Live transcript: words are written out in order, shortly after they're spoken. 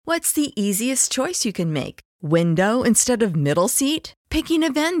What's the easiest choice you can make? Window instead of middle seat? Picking a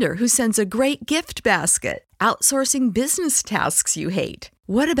vendor who sends a great gift basket? Outsourcing business tasks you hate?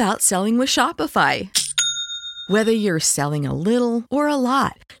 What about selling with Shopify? Whether you're selling a little or a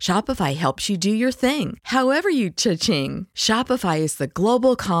lot, Shopify helps you do your thing, however you cha-ching. Shopify is the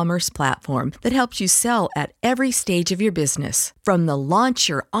global commerce platform that helps you sell at every stage of your business. From the launch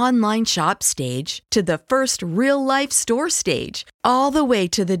your online shop stage to the first real-life store stage, all the way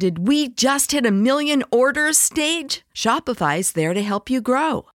to the did we just hit a million orders stage. Shopify's there to help you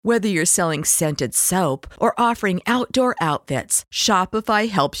grow. Whether you're selling scented soap or offering outdoor outfits, Shopify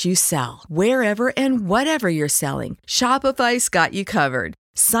helps you sell. Wherever and whatever you're selling, Shopify's got you covered.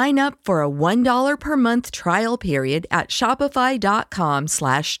 Sign up for a $1 per month trial period at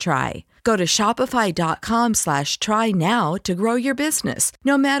shopify.com/try. Go to shopify.com/try now to grow your business,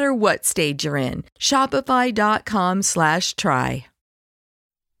 no matter what stage you're in. Shopify.com/try.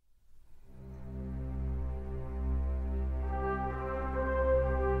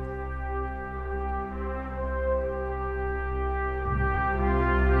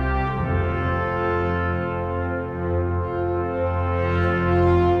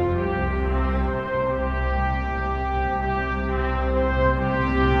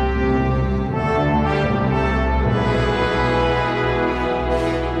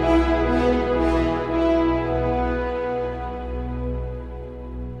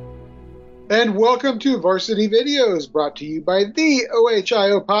 And welcome to Varsity Videos, brought to you by the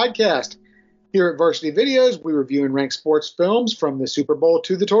OHIO podcast. Here at Varsity Videos, we review and rank sports films from the Super Bowl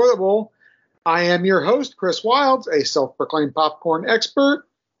to the toilet bowl. I am your host, Chris Wilds, a self-proclaimed popcorn expert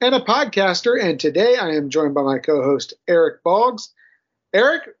and a podcaster, and today I am joined by my co-host, Eric Boggs.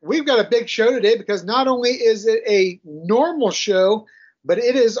 Eric, we've got a big show today because not only is it a normal show, but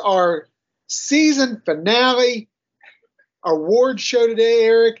it is our season finale award show today.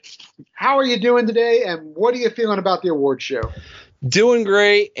 Eric, how are you doing today, and what are you feeling about the award show? Doing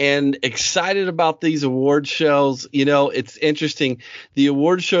great and excited about these award shows. You know, it's interesting. The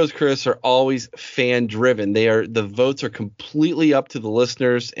award shows, Chris, are always fan driven. The votes are completely up to the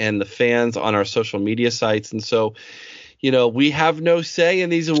listeners and the fans on our social media sites. And so, you know, we have no say in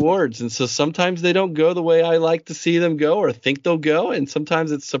these awards. And so sometimes they don't go the way I like to see them go or think they'll go. And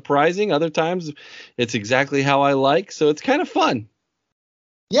sometimes it's surprising. Other times it's exactly how I like. So it's kind of fun.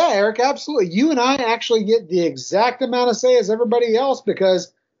 Yeah, Eric, absolutely. You and I actually get the exact amount of say as everybody else,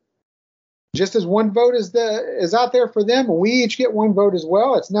 because just as one vote is out there for them, we each get one vote as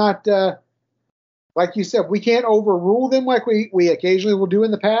well. It's not, like you said, we can't overrule them like we occasionally will do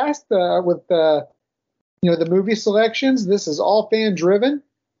in the past with the movie selections. This is all fan driven.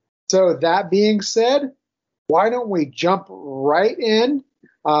 So that being said, why don't we jump right in?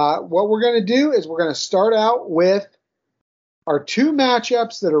 What we're going to do is we're going to start out with our two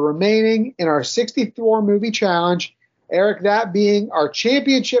matchups that are remaining in our 64 movie challenge. Eric, that being our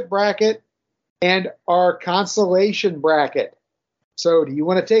championship bracket and our consolation bracket. So do you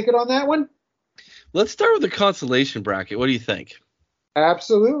want to take it on that one? Let's start with the consolation bracket. What do you think?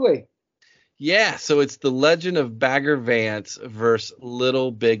 Absolutely. Yeah, so it's The Legend of Bagger Vance versus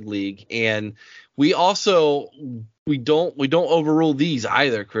Little Big League, and we don't overrule these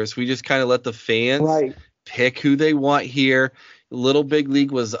either, Chris. We just kind of let the fans pick who they want here. Little Big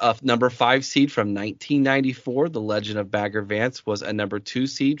League was a number 5 seed from 1994. The Legend of Bagger Vance was a number 2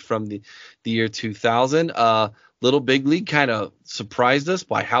 seed from the year 2000. Little Big League kind of surprised us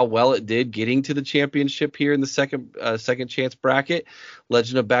by how well it did getting to the championship here in the second chance bracket.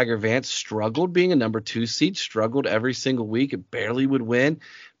 Legend of Bagger Vance struggled being a number 2 seed, struggled every single week. It barely would win.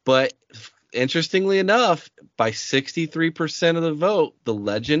 But interestingly enough, by 63% of the vote, the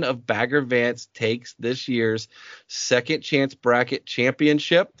Legend of Bagger Vance takes this year's second chance bracket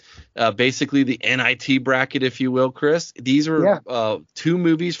championship. Basically the NIT bracket, if you will, Chris. These were two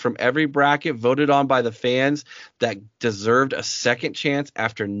movies from every bracket voted on by the fans that deserved a second chance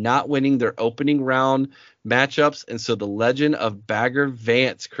after not winning their opening round matchups. And so the Legend of Bagger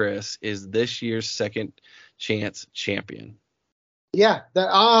Vance, Chris, is this year's second chance champion. Yeah,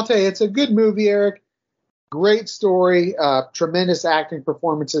 I'll tell you, it's a good movie, Eric. Great story, tremendous acting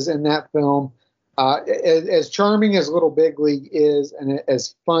performances in that film. As charming as Little Big League is, and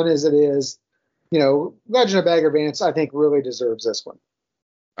as fun as it is, Legend of Bagger Vance, I think, really deserves this one.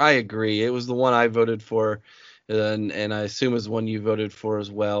 I agree. It was the one I voted for, and I assume is one you voted for as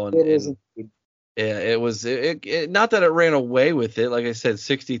well. And, it is. Yeah, it was. Not that it ran away with it. Like I said,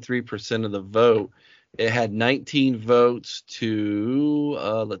 63% of the vote. It had 19 votes to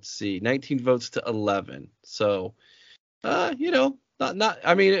 11. So, not.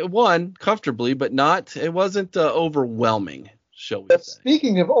 I mean, it won comfortably, but it wasn't overwhelming, shall we but say.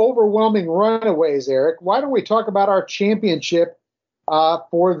 Speaking of overwhelming runaways, Eric, why don't we talk about our championship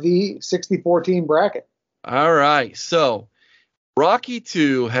for the 64-team bracket? All right, so Rocky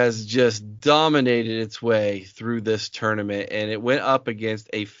II has just dominated its way through this tournament, and it went up against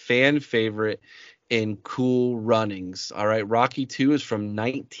a fan favorite in Cool Runnings. All right, Rocky II is from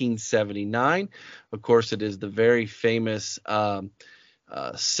 1979. Of course, it is the very famous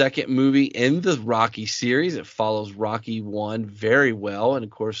second movie in the Rocky series. It follows Rocky 1 very well, and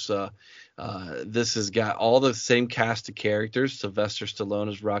of course, this has got all the same cast of characters. Sylvester Stallone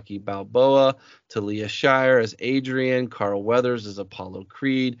as Rocky Balboa, Talia Shire as Adrian, Carl Weathers as Apollo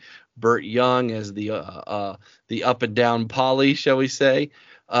Creed, Burt Young as the up and down Polly, shall we say.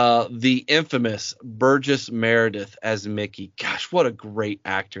 The infamous Burgess Meredith as Mickey. Gosh, what a great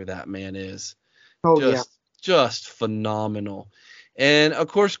actor that man is. Just phenomenal. And of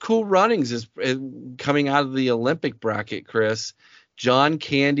course, Cool Runnings is coming out of the Olympic bracket, Chris. John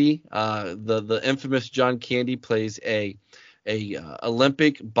Candy, the infamous John Candy, plays a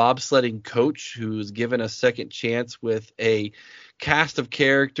Olympic bobsledding coach who's given a second chance with a cast of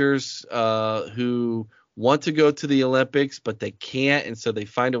characters who want to go to the Olympics, but they can't, and so they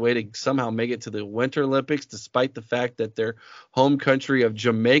find a way to somehow make it to the Winter Olympics, despite the fact that their home country of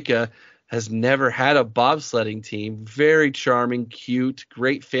Jamaica has never had a bobsledding team. Very charming, cute,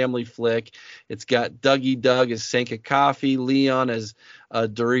 great family flick. It's got Dougie Doug as Sanka Coffey, Leon as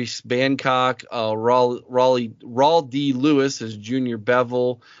Doris Bancock, Raul D. Lewis as Junior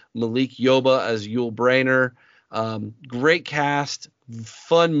Bevel, Malik Yoba as Yul Brynner. Great cast,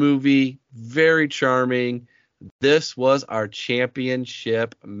 fun movie, very charming. This was our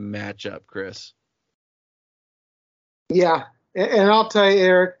championship matchup, Chris. Yeah, and I'll tell you,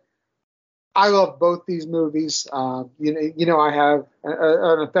 Eric, I love both these movies. You know, I have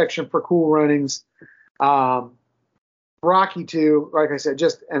an affection for Cool Runnings. Rocky II, like I said,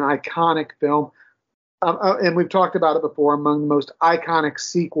 just an iconic film. And we've talked about it before, among the most iconic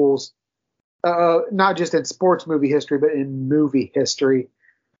sequels, not just in sports movie history, but in movie history.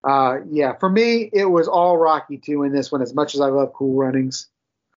 Yeah, for me, it was all Rocky II in this one, as much as I love Cool Runnings.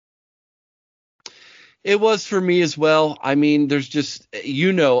 It was for me as well. I mean, there's just,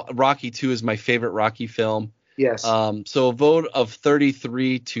 Rocky II is my favorite Rocky film. Yes. So a vote of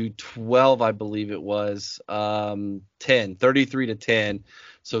 33 to 12, I believe it was, 33 to 10.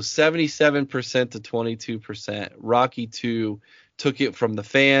 So 77% to 22%. Rocky II took it from the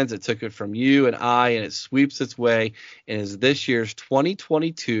fans. It took it from you and I, and it sweeps its way and is this year's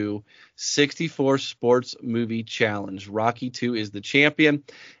 2022 64 Sports Movie Challenge. Rocky II is the champion,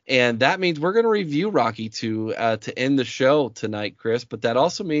 and that means we're going to review Rocky II to end the show tonight, Chris, but that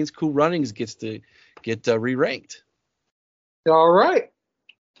also means Cool Runnings gets to get re-ranked. All right.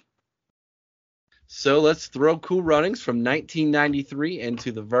 So let's throw Cool Runnings from 1993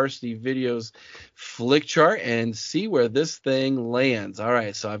 into the Varsity Videos flick chart and see where this thing lands. All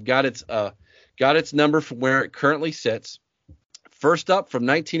right, so I've got its number from where it currently sits. First up, from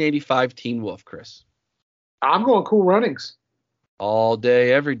 1985, Teen Wolf, Chris. I'm going Cool Runnings. All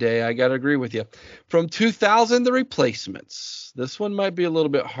day, every day. I got to agree with you. From 2000, The Replacements. This one might be a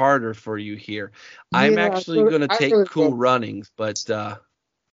little bit harder for you here. Yeah, I'm actually going to take Cool Runnings, but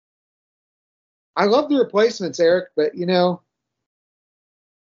I love The Replacements, Eric, but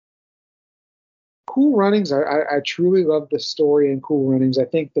Cool Runnings, I truly love the story in Cool Runnings. I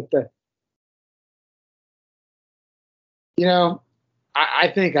think that I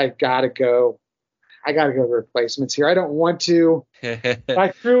think I've got to go. I got to go The Replacements here. I don't want to. But I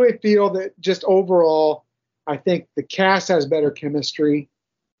truly feel that just overall, I think the cast has better chemistry,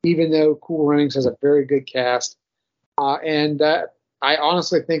 even though Cool Runnings has a very good cast. And I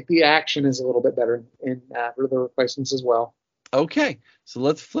honestly think the action is a little bit better in The Replacements as well. Okay, so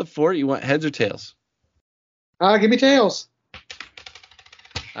let's flip for it. You want heads or tails? Give me tails.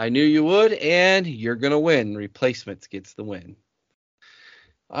 I knew you would, and you're going to win. Replacements gets the win.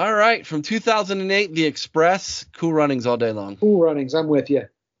 All right, from 2008, The Express, Cool Runnings all day long. Cool Runnings, I'm with you.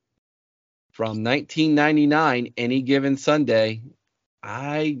 From 1999, Any Given Sunday.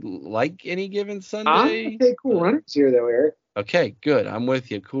 I like Any Given Sunday. I'm going to take Cool Runnings here, though, Eric. Okay, good. I'm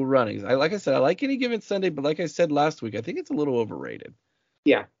with you. Cool Runnings. Like I said, I like Any Given Sunday, but like I said last week, I think it's a little overrated.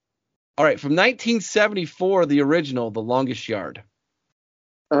 Yeah. All right, from 1974, the original, The Longest Yard.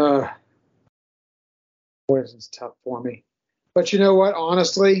 Boy, this is tough for me. But you know what?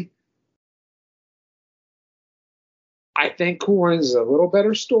 Honestly, I think Cool Runnings is a little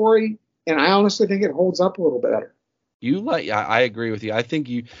better story, and I honestly think it holds up a little better. I agree with you. I think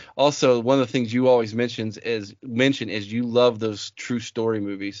you also, one of the things you always mention is you love those true story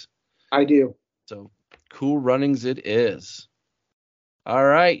movies. I do. So Cool Runnings it is. All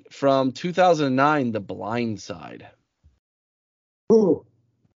right, from 2009, The Blind Side. Ooh.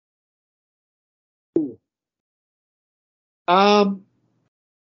 I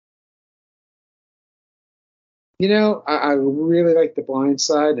really like The Blind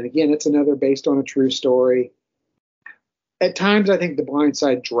Side, and again, it's another based on a true story. At times, I think The Blind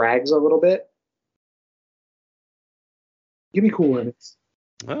Side drags a little bit. Give me Cool Runnings.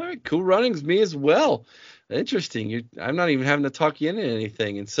 All right, Cool Runnings, me as well. Interesting. I'm not even having to talk you into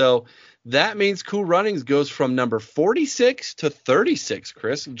anything, and so that means Cool Runnings goes from number 46 to 36.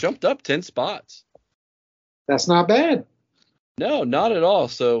 Chris, jumped up 10 spots. That's not bad. No, not at all.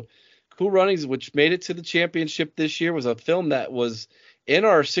 So Cool Runnings, which made it to the championship this year, was a film that was in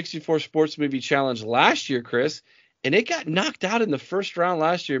our 64 Sports Movie Challenge last year, Chris, and it got knocked out in the first round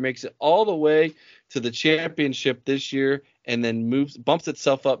last year, makes it all the way to the championship this year, and then bumps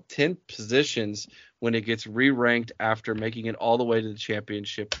itself up 10 positions when it gets re-ranked after making it all the way to the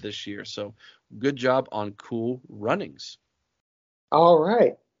championship this year. So good job on Cool Runnings. All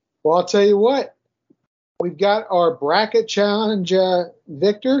right. Well, I'll tell you what. We've got our bracket challenge,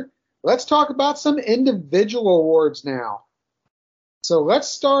 Victor. Let's talk about some individual awards now. So let's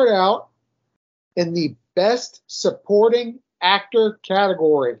start out in the Best Supporting Actor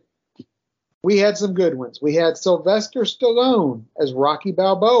category. We had some good ones. We had Sylvester Stallone as Rocky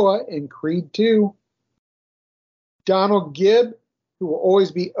Balboa in Creed 2. Donald Gibb, who will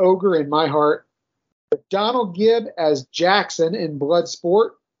always be Ogre in my heart. But Donald Gibb as Jackson in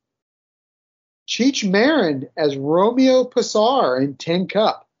Bloodsport. Cheech Marin as Romeo Passar in Tin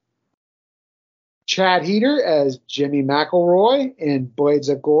Cup. Chad Heater as Jimmy McElroy in Blades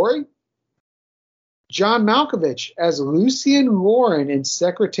of Glory. John Malkovich as Lucian Lauren in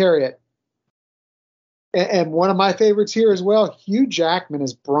Secretariat. And one of my favorites here as well, Hugh Jackman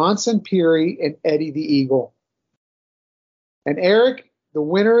as Bronson Peary in Eddie the Eagle. And Eric, the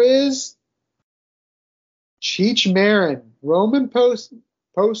winner is Cheech Marin, Roman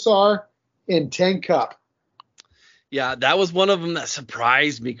Passar in Tin Cup. Yeah, that was one of them that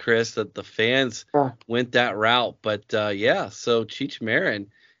surprised me, Chris, that the fans went that route. But so Cheech Marin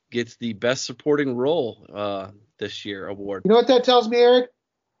gets the Best Supporting Role this year award. You know what that tells me, Eric?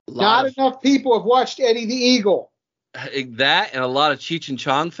 Not enough people have watched Eddie the Eagle. That and a lot of Cheech and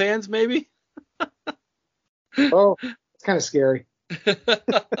Chong fans, maybe? Oh, it's kind of scary.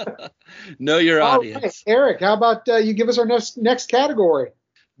 Know your audience. Right. Eric, how about you give us our next category?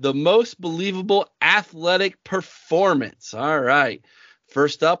 The most believable athletic performance. All right.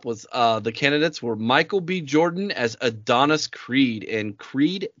 First up was the candidates were Michael B. Jordan as Adonis Creed in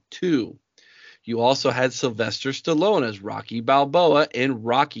Creed 2. You also had Sylvester Stallone as Rocky Balboa in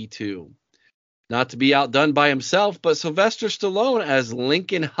Rocky 2. Not to be outdone by himself, but Sylvester Stallone as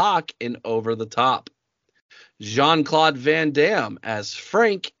Lincoln Hawk in Over the Top. Jean-Claude Van Damme as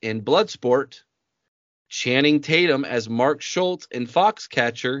Frank in Bloodsport. Channing Tatum as Mark Schultz in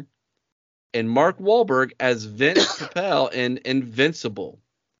Foxcatcher. And Mark Wahlberg as Vince Capel in Invincible.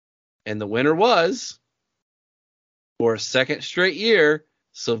 And the winner was, for a second straight year,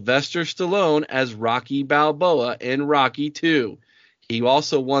 Sylvester Stallone as Rocky Balboa in Rocky 2. He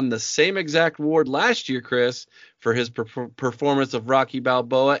also won the same exact award last year, Chris, for his performance of Rocky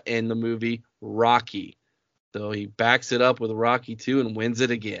Balboa in the movie Rocky. So he backs it up with Rocky 2 and wins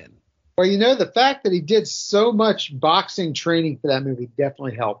it again. Well, the fact that he did so much boxing training for that movie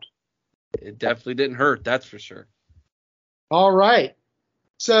definitely helped. It definitely didn't hurt, that's for sure. All right.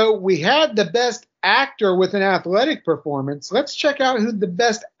 So we had the best actor with an athletic performance. Let's check out who the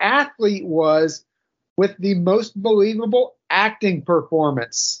best athlete was with the most believable acting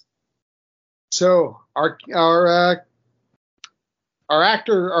performance. So our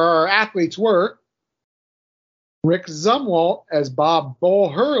athletes were Rick Zumwalt as Bob Bull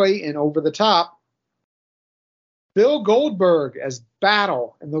Hurley in Over the Top. Bill Goldberg as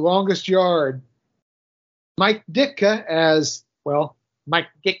Battle in The Longest Yard. Mike Ditka as, Mike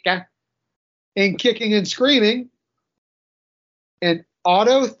Ditka in Kicking and Screaming. And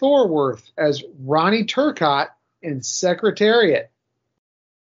Otto Thorworth as Ronnie Turcotte in Secretariat.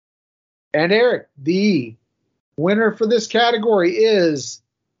 And Eric, the winner for this category is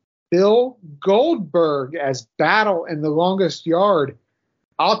Bill Goldberg as Battle in The Longest Yard.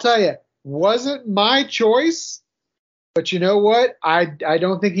 I'll tell you, wasn't my choice, but you know what? I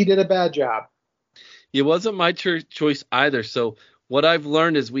don't think he did a bad job. It wasn't my choice either. So what I've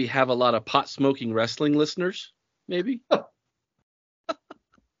learned is we have a lot of pot-smoking wrestling listeners, maybe.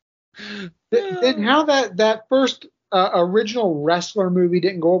 Then how that first original wrestler movie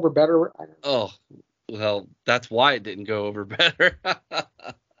didn't go over better? Oh, well, that's why it didn't go over better.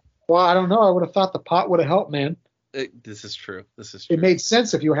 Well, I don't know. I would have thought the pot would have helped, man. This is true. This is true. It made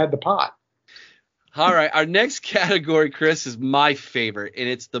sense if you had the pot. All right. Our next category, Chris, is my favorite, and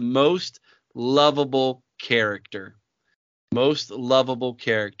it's the most lovable character. Most lovable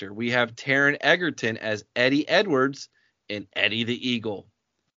character. We have Taron Egerton as Eddie Edwards in Eddie the Eagle.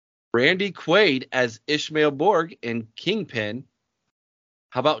 Randy Quaid as Ishmael Borg in Kingpin.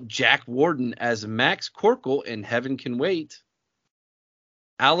 How about Jack Warden as Max Corkle in Heaven Can Wait?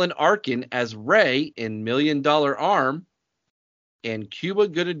 Alan Arkin as Ray in $1 Million Arm. And Cuba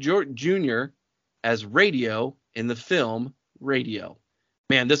Gooding Jr. as Radio in the film Radio.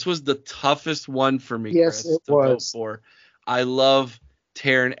 Man, this was the toughest one for me, yes, Chris, to vote for. I love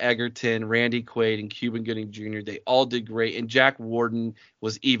Taron Egerton, Randy Quaid, and Cuba Gooding Jr. They all did great. And Jack Warden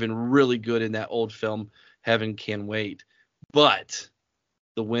was even really good in that old film, Heaven Can Wait. But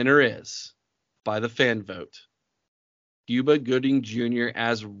the winner is, by the fan vote, Cuba Gooding Jr.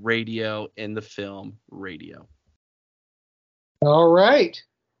 as Radio in the film Radio. All right.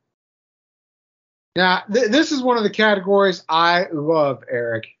 Now, this is one of the categories I love,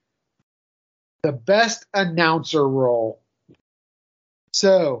 Eric. The best announcer role.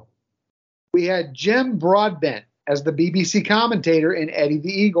 So, we had Jim Broadbent as the BBC commentator in Eddie the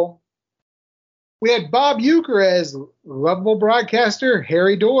Eagle. We had Bob Uecker as lovable broadcaster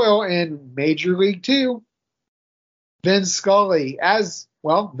Harry Doyle in Major League 2. Vin Scully in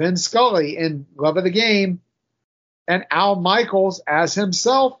Love of the Game. And Al Michaels as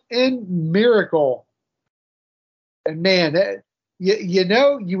himself in Miracle. And man,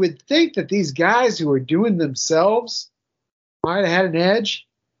 you would think that these guys who are doing themselves might have had an edge,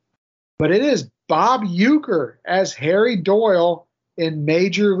 but it is Bob Uecker as Harry Doyle in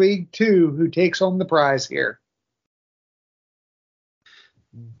Major League 2 who takes home the prize here.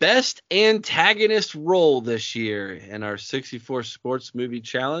 Best antagonist role this year in our 64 Sports Movie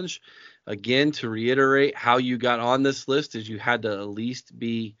Challenge. Again, to reiterate how you got on this list is you had to at least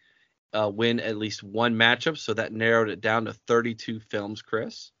win at least one matchup. So that narrowed it down to 32 films,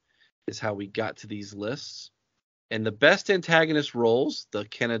 Chris, is how we got to these lists. And the best antagonist roles, the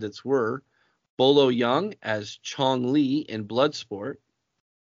candidates were Bolo Young as Chong Li in Bloodsport,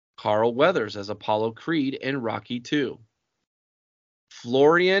 Carl Weathers as Apollo Creed in Rocky II,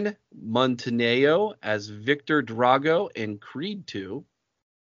 Florian Munteanu as Victor Drago in Creed II.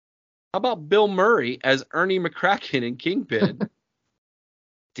 How about Bill Murray as Ernie McCracken in Kingpin?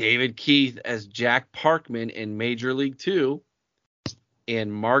 David Keith as Jack Parkman in Major League 2.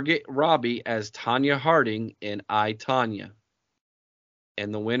 And Margaret Robbie as Tanya Harding in I, Tonya.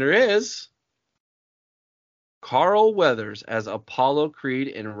 And the winner is Carl Weathers as Apollo Creed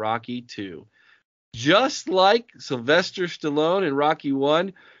in Rocky II. Just like Sylvester Stallone in Rocky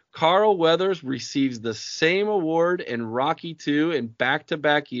I, Carl Weathers receives the same award in Rocky II in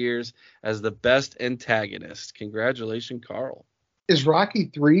back-to-back years as the best antagonist. Congratulations, Carl. Is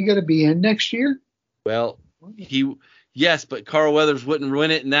Rocky III going to be in next year? Well, yes, but Carl Weathers wouldn't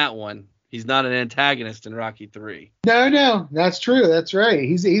win it in that one. He's not an antagonist in Rocky III. No, that's true. That's right.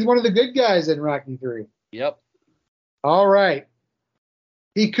 He's one of the good guys in Rocky III. Yep. All right.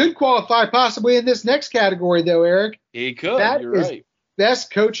 He could qualify possibly in this next category, though, Eric. He could. You're right.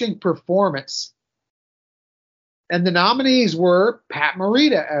 Best coaching performance. And the nominees were Pat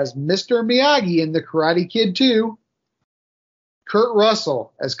Morita as Mr. Miyagi in The Karate Kid 2, Kurt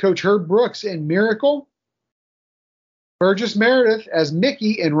Russell as Coach Herb Brooks in Miracle, Burgess Meredith as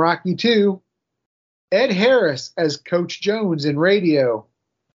Mickey in Rocky II, Ed Harris as Coach Jones in Radio,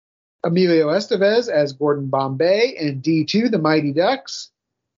 Emilio Estevez as Gordon Bombay in D2, The Mighty Ducks,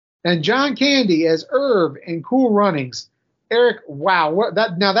 and John Candy as Irv in Cool Runnings. Eric, wow,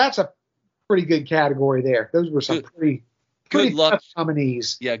 that's a pretty good category there. Those were some pretty tough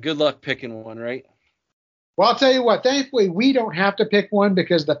nominees. Yeah, good luck picking one, right? Well, I'll tell you what, thankfully we don't have to pick one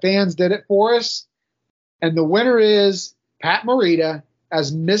because the fans did it for us. And the winner is Pat Morita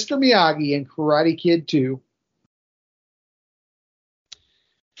as Mr. Miyagi in Karate Kid 2.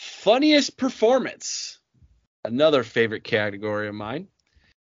 Funniest performance. Another favorite category of mine.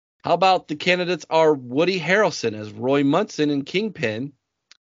 How about the candidates are Woody Harrelson as Roy Munson in Kingpin,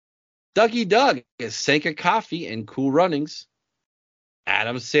 Dougie Doug as Sanka Coffey in Cool Runnings,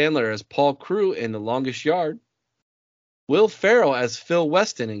 Adam Sandler as Paul Crewe in The Longest Yard, Will Ferrell as Phil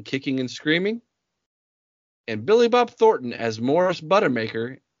Weston in Kicking and Screaming, and Billy Bob Thornton as Morris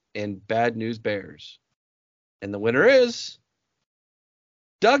Buttermaker in Bad News Bears. And the winner is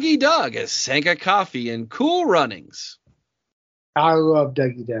Dougie Doug as Sanka Coffey in Cool Runnings. I love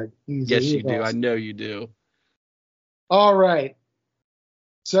Dougie Doug. Yes, you do. I know you do. All right.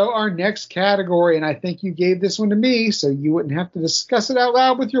 So our next category, and I think you gave this one to me, so you wouldn't have to discuss it out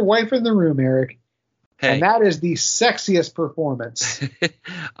loud with your wife in the room, Eric. Hey. And that is the sexiest performance.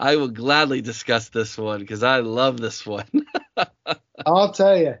 I will gladly discuss this one because I love this one. I'll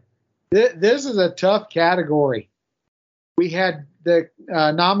tell you, this is a tough category. We had the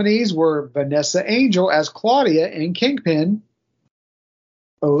nominees were Vanessa Angel as Claudia in Kingpin,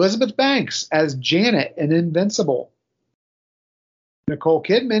 Elizabeth Banks as Janet in Invincible, Nicole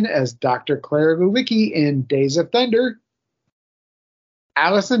Kidman as Dr. Claire Lewicki in Days of Thunder,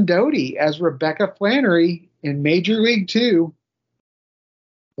 Alison Doty as Rebecca Flannery in Major League 2,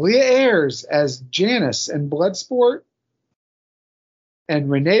 Leah Ayres as Janice in Bloodsport, and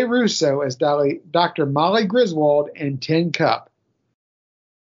Renee Russo as Dr. Molly Griswold in Tin Cup.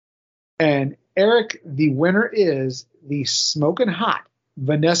 And Eric, the winner is the smoking hot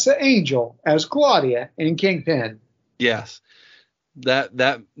Vanessa Angel as Claudia in Kingpin. Yes.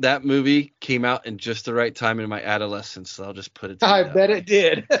 That movie came out in just the right time in my adolescence, so I'll just put it I bet it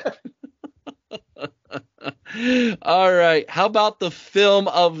did. All right. How about the film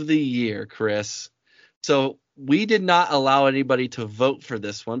of the year, Chris? So we did not allow anybody to vote for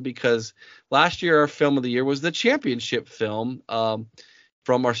this one because last year our film of the year was the championship film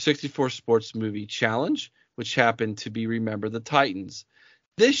from our 64 Sports Movie Challenge, which happened to be Remember the Titans.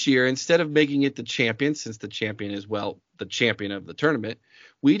 This year, instead of making it the champion, since the champion is, well, the champion of the tournament,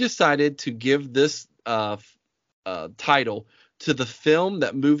 we decided to give this title to the film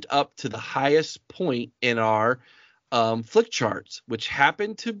that moved up to the highest point in our flick charts, which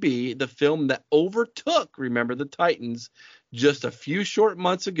happened to be the film that overtook Remember the Titans just a few short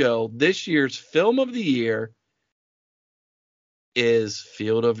months ago. This year's film of the year is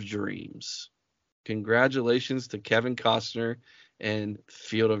Field of Dreams. Congratulations to Kevin Costner and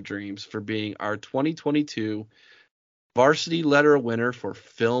Field of Dreams for being our 2022 varsity letter winner for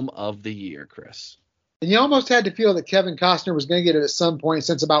film of the year, Chris. And you almost had to feel that Kevin Costner was going to get it at some point,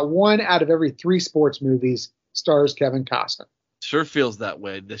 since about 1 out of every 3 sports movies stars Kevin Costner. Sure feels that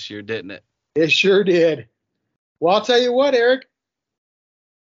way this year, didn't it? It sure did. Well, I'll tell you what, Eric.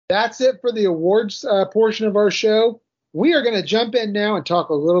 That's it for the awards portion of our show. We are going to jump in now and talk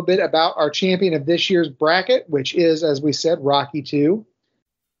a little bit about our champion of this year's bracket, which is, as we said, Rocky II.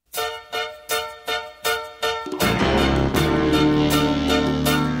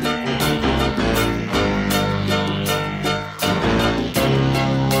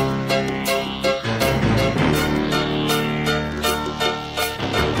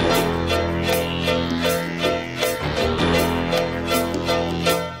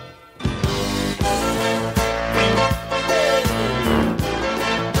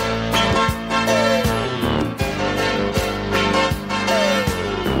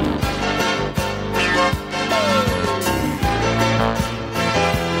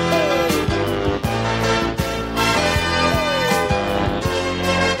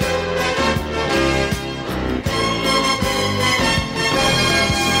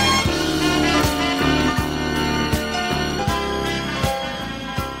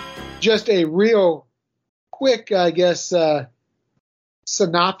 Just a real quick, I guess,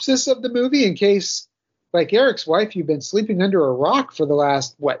 synopsis of the movie in case, like Eric's wife, you've been sleeping under a rock for the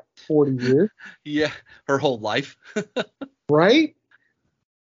last, 40 years? Yeah, her whole life. Right?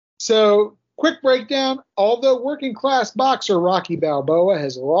 So, quick breakdown. Although working class boxer Rocky Balboa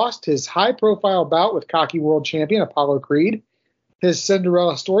has lost his high profile bout with cocky world champion Apollo Creed, his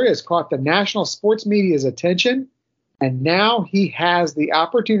Cinderella story has caught the national sports media's attention. And now he has the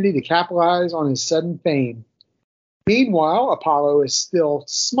opportunity to capitalize on his sudden fame. Meanwhile, Apollo is still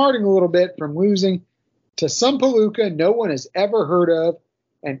smarting a little bit from losing to some palooka no one has ever heard of,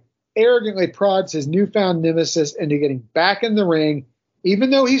 and arrogantly prods his newfound nemesis into getting back in the ring,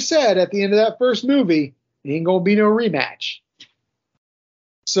 even though he said at the end of that first movie, there ain't gonna be no rematch.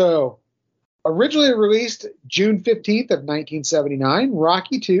 So, originally released June 15th of 1979,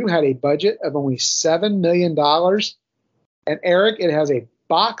 Rocky II had a budget of only $7 million. And Eric, it has a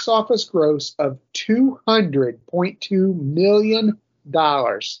box office gross of $200.2 million.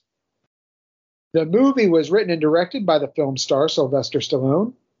 The movie was written and directed by the film star Sylvester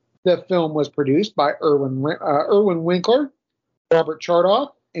Stallone. The film was produced by Irwin Winkler, Robert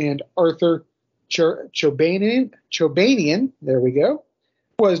Chardoff, and Arthur Chobanian. There we go.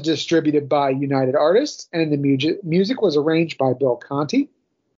 Was distributed by United Artists, and the music was arranged by Bill Conti.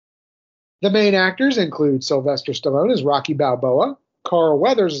 The main actors include Sylvester Stallone as Rocky Balboa, Carl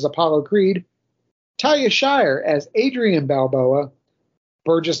Weathers as Apollo Creed, Talia Shire as Adrian Balboa,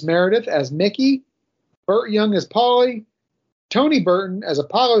 Burgess Meredith as Mickey, Burt Young as Paulie, Tony Burton as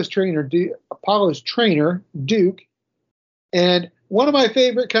Apollo's trainer Duke, and one of my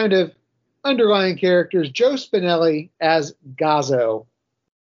favorite kind of underlying characters, Joe Spinelli as Gazzo.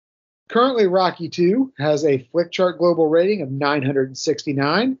 Currently, Rocky II has a Flickchart global rating of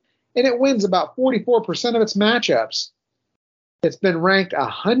 969, and it wins about 44% of its matchups. It's been ranked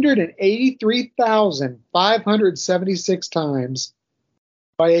 183,576 times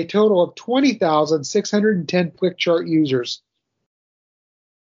by a total of 20,610 Flickchart users.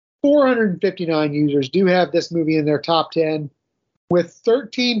 459 users do have this movie in their top 10, with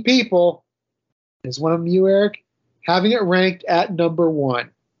 13 people, is one of them you, Eric, having it ranked at number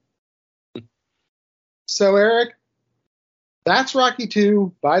 1. So, Eric, that's Rocky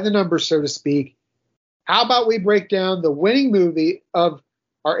II by the numbers, so to speak. How about we break down the winning movie of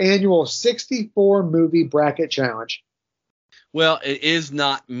our annual 64 movie bracket challenge? Well, it is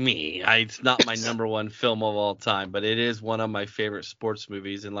not me. It's not my number one film of all time, but it is one of my favorite sports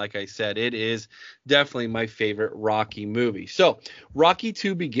movies. And like I said, it is definitely my favorite Rocky movie. So Rocky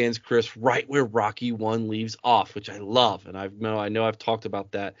II begins, Chris, right where Rocky I leaves off, which I love. And I know I've talked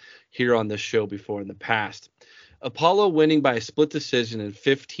about that here on this show before in the past. Apollo winning by a split decision in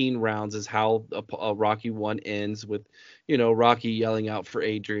 15 rounds is how Rocky I ends, with, Rocky yelling out for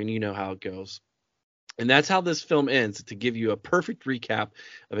Adrian. You know how it goes. And that's how this film ends, to give you a perfect recap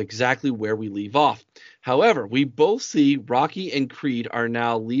of exactly where we leave off. However, we both see Rocky and Creed are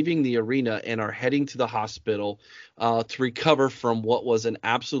now leaving the arena and are heading to the hospital to recover from what was an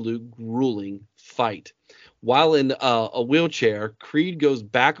absolute grueling fight. While in a wheelchair, Creed goes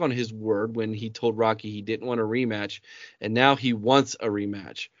back on his word when he told Rocky he didn't want a rematch, and now he wants a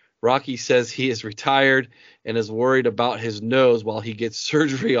rematch. Rocky says he is retired and is worried about his nose while he gets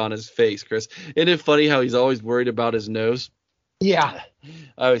surgery on his face, Chris. Isn't it funny how he's always worried about his nose? Yeah.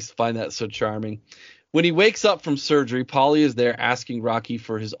 I always find that so charming. When he wakes up from surgery, Paulie is there asking Rocky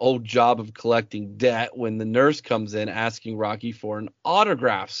for his old job of collecting debt when the nurse comes in asking Rocky for an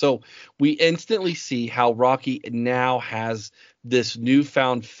autograph. So we instantly see how Rocky now has this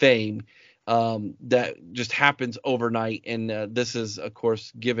newfound fame that just happens overnight, and this is, of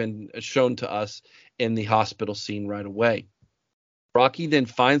course, shown to us in the hospital scene right away. Rocky then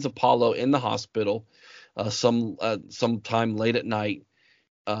finds Apollo in the hospital sometime late at night,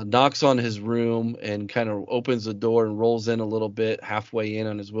 knocks on his room and kind of opens the door and rolls in a little bit halfway in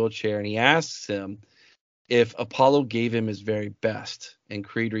on his wheelchair, and he asks him if Apollo gave him his very best, and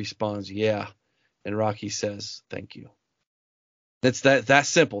Creed responds, "Yeah," and Rocky says, "Thank you." That's that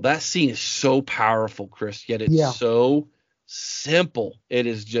simple. That scene is so powerful, Chris, yet it's so simple. It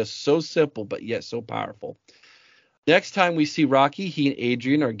is just so simple, but yet so powerful. Next time we see Rocky, he and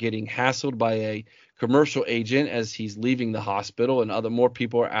Adrian are getting hassled by a commercial agent as he's leaving the hospital, and more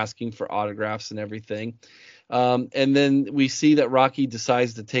people are asking for autographs and everything. And then we see that Rocky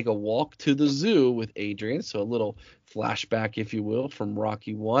decides to take a walk to the zoo with Adrian. So a little flashback, if you will, from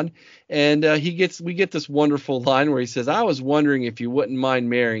Rocky I. And we get this wonderful line where he says, "I was wondering if you wouldn't mind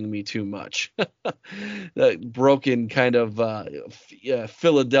marrying me too much." That broken kind of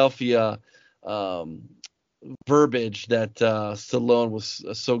Philadelphia verbiage that Stallone was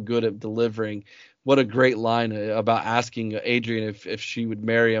so good at delivering. What a great line about asking Adrian if she would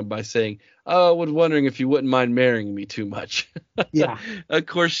marry him by saying, "Oh, I was wondering if you wouldn't mind marrying me too much." Yeah. Of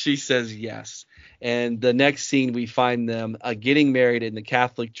course, she says yes. And the next scene, we find them getting married in the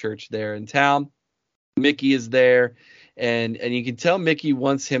Catholic church there in town. Mickey is there, and you can tell Mickey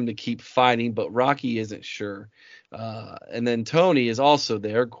wants him to keep fighting, but Rocky isn't sure. And then Tony is also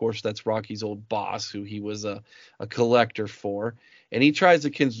there. Of course, that's Rocky's old boss, who he was a collector for. And he tries to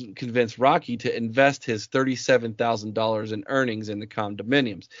convince Rocky to invest his $37,000 in earnings in the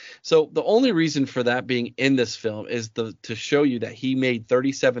condominiums. So the only reason for that being in this film is to show you that he made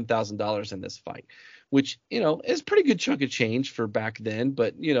 $37,000 in this fight, which, is a pretty good chunk of change for back then,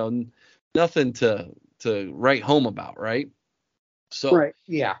 but, nothing to write home about, right? So right,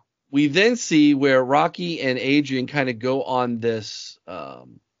 yeah. We then see where Rocky and Adrian kind of go on this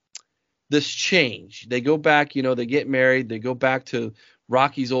change. They go back, they get married, they go back to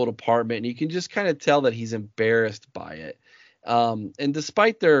Rocky's old apartment, and you can just kind of tell that he's embarrassed by it. And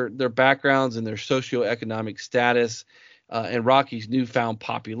despite their backgrounds and their socioeconomic status and Rocky's newfound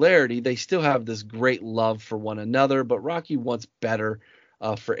popularity, they still have this great love for one another, but Rocky wants better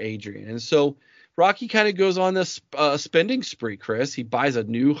for Adrian. And so Rocky kind of goes on this spending spree, Chris. He buys a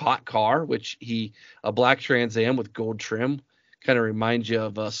new hot car, a black Trans Am with gold trim. Kind of reminds you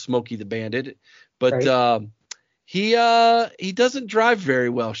of Smokey the Bandit. But right. He doesn't drive very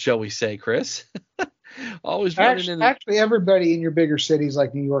well, shall we say, Chris? Always running in. Actually, everybody in your bigger cities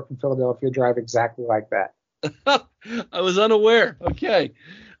like New York and Philadelphia drive exactly like that. I was unaware. Okay.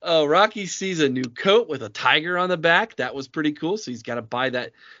 Rocky sees a new coat with a tiger on the back. That was pretty cool. So he's got to buy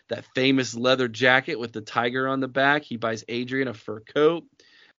that famous leather jacket with the tiger on the back. He buys Adrian a fur coat.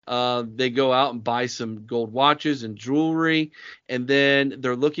 They go out and buy some gold watches and jewelry, and then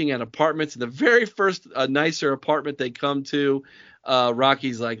they're looking at apartments. And the very first nicer apartment they come to,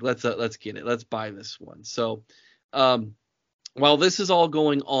 Rocky's like, let's get it. Let's buy this one. So while this is all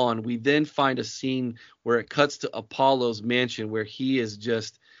going on, we then find a scene where it cuts to Apollo's mansion, where he is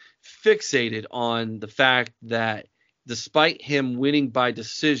just fixated on the fact that despite him winning by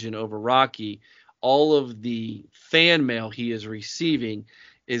decision over Rocky, all of the fan mail he is receiving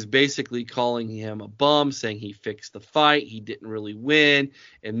is basically calling him a bum, saying he fixed the fight, he didn't really win,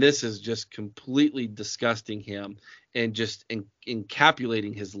 and this is just completely disgusting him and just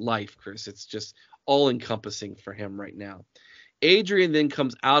encapsulating his life, Chris. It's just all-encompassing for him right now. Adrian then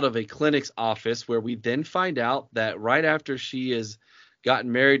comes out of a clinic's office, where we then find out that right after she has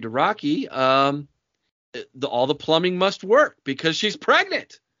gotten married to Rocky, all the plumbing must work because she's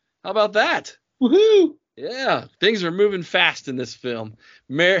pregnant. How about that? Woohoo! Yeah, things are moving fast in this film.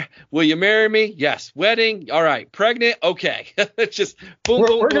 Will you marry me? Yes. Wedding? All right. Pregnant? Okay. It's just boom,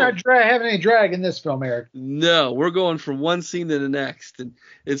 boom, We're boom. not having any drag in this film, Eric. No, we're going from one scene to the next. And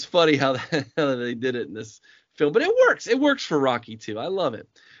it's funny how they did it in this film. But it works. It works for Rocky, too. I love it.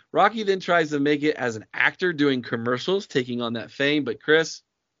 Rocky then tries to make it as an actor doing commercials, taking on that fame. But Chris,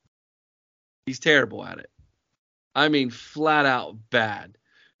 he's terrible at it. I mean, flat out bad.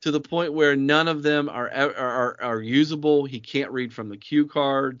 To the point where none of them are usable. He can't read from the cue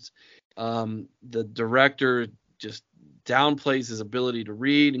cards. The director just downplays his ability to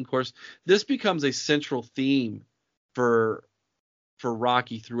read. And of course, this becomes a central theme for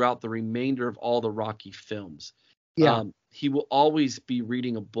Rocky throughout the remainder of all the Rocky films. Yeah. He will always be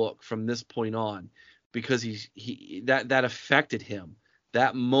reading a book from this point on, because that affected him.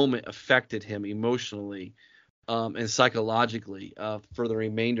 That moment affected him emotionally. And psychologically for the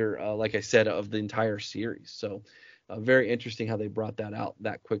remainder, like I said, of the entire series. So very interesting how they brought that out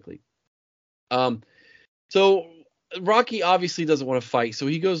that quickly. So Rocky obviously doesn't want to fight, so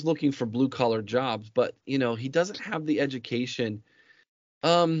he goes looking for blue-collar jobs, but he doesn't have the education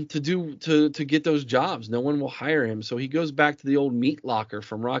to get those jobs. No one will hire him, so he goes back to the old meat locker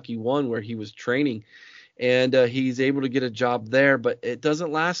from Rocky 1 where he was training. And he's able to get a job there, but it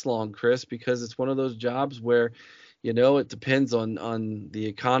doesn't last long, Chris, because it's one of those jobs where, it depends on the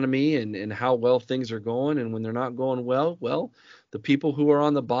economy and how well things are going. And when they're not going well, the people who are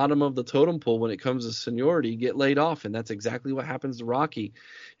on the bottom of the totem pole when it comes to seniority get laid off. And that's exactly what happens to Rocky.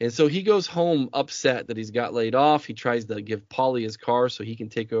 And so he goes home upset that he's got laid off. He tries to give Paulie his car so he can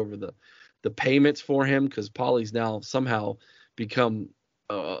take over the payments for him, because Paulie's now somehow become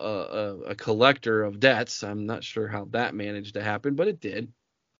a collector of debts. I'm not sure how that managed to happen, but it did.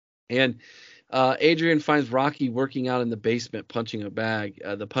 And Adrian finds Rocky working out in the basement, punching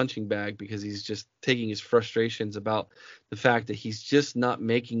the punching bag, because he's just taking his frustrations about the fact that he's just not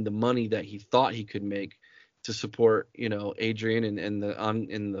making the money that he thought he could make to support, Adrian and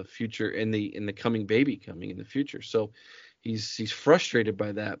in the future, in the coming baby coming in the future. So he's frustrated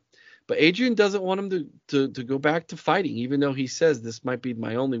by that. But Adrian doesn't want him to go back to fighting, even though he says this might be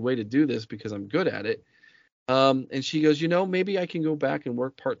my only way to do this because I'm good at it. And she goes, maybe I can go back and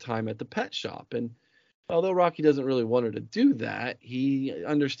work part-time at the pet shop. And although Rocky doesn't really want her to do that, he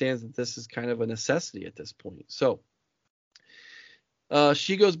understands that this is kind of a necessity at this point. So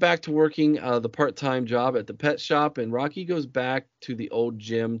she goes back to working the part-time job at the pet shop, and Rocky goes back to the old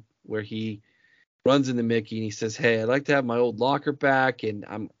gym where he runs into Mickey, and he says, hey, I'd like to have my old locker back,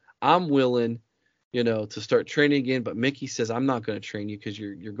 and I'm willing, to start training again. But Mickey says, I'm not going to train you because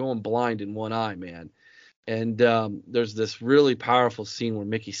you're going blind in one eye, man. And there's this really powerful scene where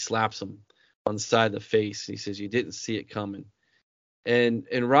Mickey slaps him on the side of the face. He says, you didn't see it coming. And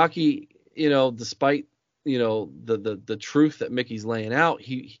Rocky, despite, the truth that Mickey's laying out,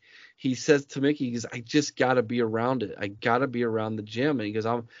 he says to Mickey, he goes, I just got to be around it. I got to be around the gym. And he goes,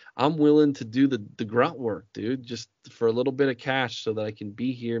 I'm willing to do the grunt work, dude, just for a little bit of cash so that I can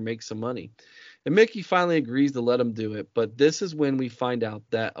be here, make some money. And Mickey finally agrees to let him do it. But this is when we find out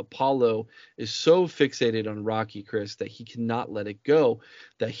that Apollo is so fixated on Rocky, Chris, that he cannot let it go,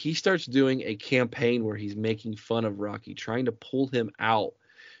 that he starts doing a campaign where he's making fun of Rocky, trying to pull him out,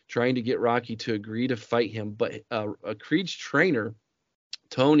 trying to get Rocky to agree to fight him. But Creed's trainer,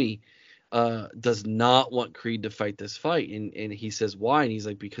 Tony, does not want Creed to fight this fight. And he says, why? And he's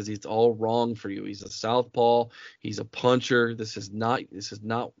like, because it's all wrong for you. He's a southpaw. He's a puncher. This is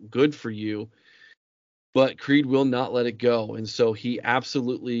not good for you. But Creed will not let it go. And so he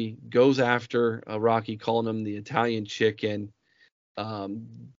absolutely goes after Rocky, calling him the Italian chicken,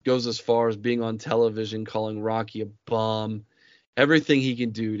 goes as far as being on television, calling Rocky a bum. everything he can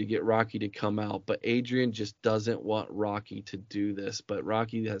do to get Rocky to come out, but Adrian just doesn't want Rocky to do this. But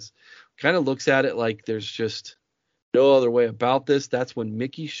Rocky kind of looks at it like there's just no other way about this. That's when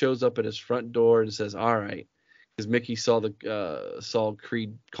Mickey shows up at his front door and says, all right, because Mickey saw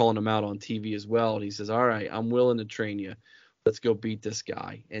Creed calling him out on TV as well. And he says, all right, I'm willing to train you. Let's go beat this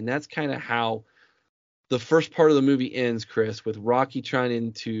guy. And that's kind of how the first part of the movie ends, Chris, with Rocky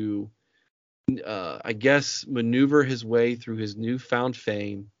trying to, I guess, maneuver his way through his newfound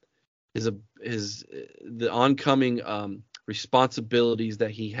fame, the oncoming responsibilities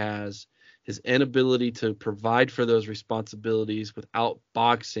that he has, his inability to provide for those responsibilities without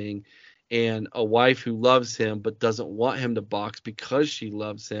boxing, and a wife who loves him but doesn't want him to box because she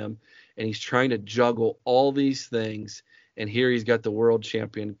loves him, and he's trying to juggle all these things, and here he's got the world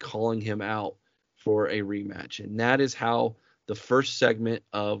champion calling him out for a rematch. And that is how the first segment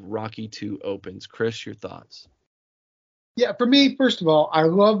of Rocky II opens. Chris, your thoughts? Yeah, for me, first of all, I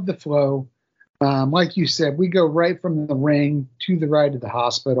love the flow. Like you said, we go right from the ring to the ride to the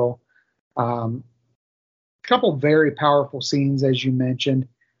hospital. A couple very powerful scenes, as you mentioned.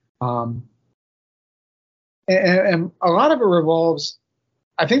 And a lot of it revolves,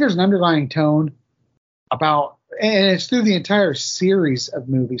 I think there's an underlying tone about, and it's through the entire series of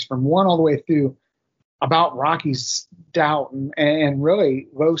movies, from one all the way through, about Rocky's doubt and really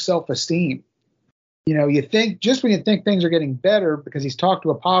low self-esteem. You know, you think, just when you think things are getting better, because he's talked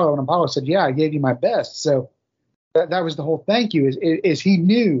to Apollo, and Apollo said, yeah, I gave you my best. So that was the whole thank you, is he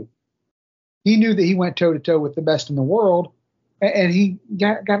knew that he went toe to toe with the best in the world, and he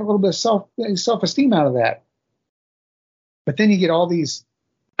got a little bit of self-esteem out of that. But then you get all these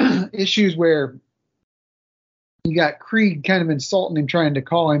issues where you got Creed kind of insulting him, trying to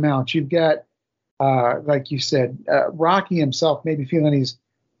call him out. You've got, like you said, Rocky himself maybe feeling he's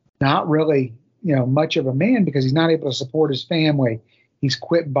not really, much of a man because he's not able to support his family. He's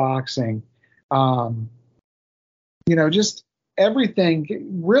quit boxing. Just everything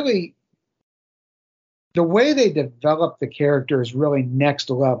really, the way they develop the character is really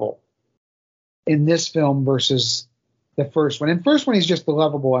next level in this film versus the first one. In the first one, he's just the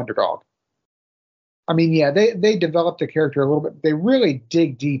lovable underdog. I mean, yeah, they developed the character a little bit. They really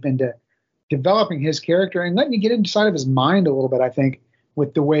dig deep into developing his character and letting you get inside of his mind a little bit, I think,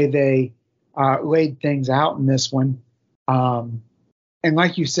 with the way they laid things out in this one. And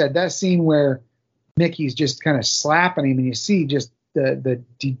like you said, that scene where Mickey's just kind of slapping him and you see just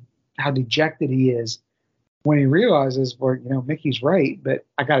how dejected he is when he realizes, well, Mickey's right, but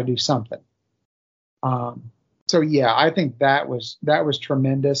I got to do something. So yeah, I think that was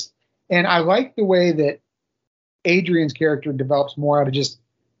tremendous. And I like the way that Adrian's character develops more out of just,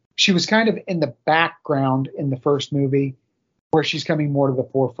 she was kind of in the background in the first movie, where she's coming more to the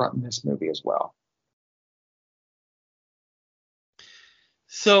forefront in this movie as well.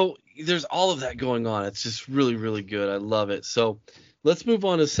 So there's all of that going on. It's just really, really good. I love it. So let's move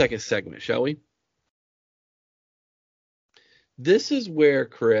on to the second segment, shall we? This is where,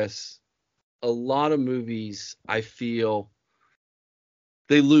 Chris, a lot of movies, I feel,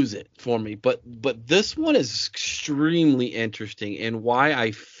 they lose it for me. But this one is extremely interesting, and why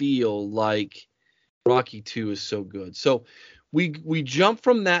I feel like Rocky II is so good. So we jump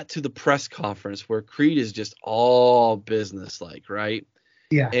from that to the press conference where Creed is just all business-like, right?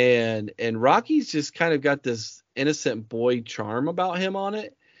 Yeah. And Rocky's just kind of got this innocent boy charm about him on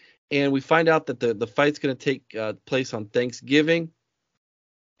it. And we find out that the fight's going to take place on Thanksgiving.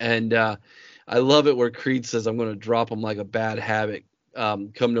 And I love it where Creed says, I'm going to drop him like a bad habit.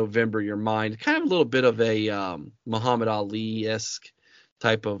 Come November, you're mine. Kind of a little bit of a Muhammad Ali-esque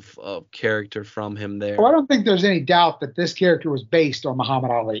type of character from him there. Well, I don't think there's any doubt that this character was based on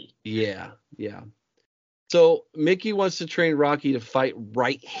Muhammad Ali. Yeah. So Mickey wants to train Rocky to fight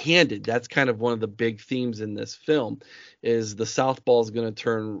right-handed. That's kind of one of the big themes in this film, is the southpaw is going to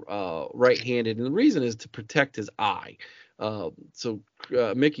turn right-handed. And the reason is to protect his eye. So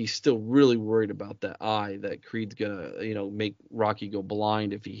Mickey's still really worried about that eye, that Creed's going to, make Rocky go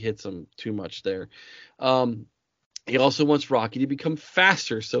blind if he hits him too much there. He also wants Rocky to become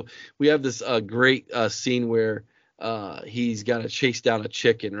faster. So we have this great scene where he's got to chase down a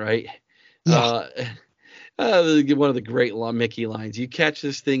chicken, right? Yeah. One of the great Mickey lines. You catch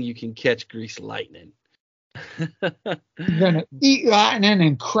this thing, you can catch grease lightning. You're going to eat lightning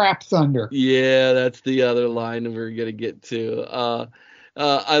and crap thunder. Yeah, that's the other line we're going to get to.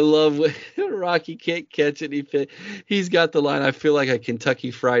 I love when Rocky can't catch it. He's got the line, I feel like a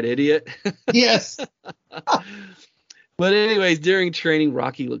Kentucky Fried Idiot. Yes. But anyways, during training,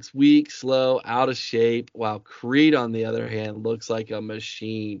 Rocky looks weak, slow, out of shape, while Creed, on the other hand, looks like a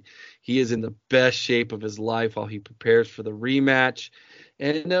machine. He is in the best shape of his life while he prepares for the rematch.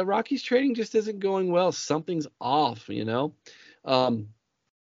 And Rocky's training just isn't going well. Something's off, you know? And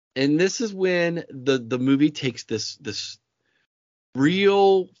this is when the movie takes this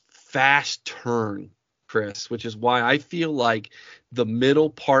real fast turn, Chris, which is why I feel like the middle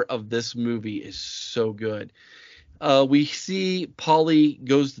part of this movie is so good. We see Paulie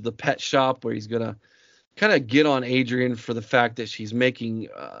goes to the pet shop where he's going to kind of get on Adrian for the fact that she's making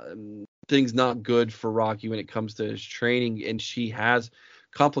things not good for Rocky when it comes to his training. And she has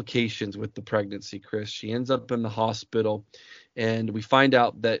complications with the pregnancy, Chris. She ends up in the hospital, and we find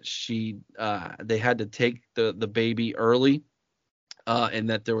out that they had to take the baby early, and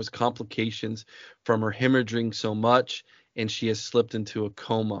that there was complications from her hemorrhaging so much, and she has slipped into a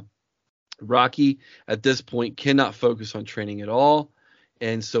coma. Rocky, at this point, cannot focus on training at all,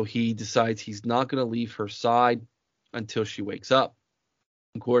 and so he decides he's not going to leave her side until she wakes up.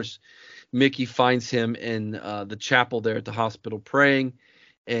 Of course, Mickey finds him in the chapel there at the hospital praying,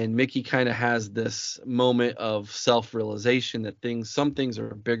 and Mickey kind of has this moment of self-realization that some things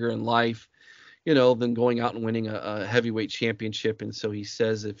are bigger in life, you know, than going out and winning a heavyweight championship. And so he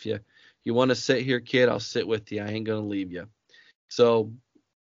says, if you want to sit here, kid, I'll sit with you. I ain't going to leave you. So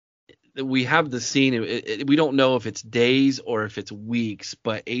we have the scene. We don't know if it's days or if it's weeks,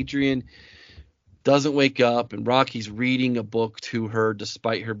 but Adrian doesn't wake up, and Rocky's reading a book to her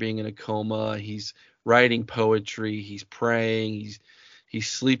despite her being in a coma. He's writing poetry. He's praying. He's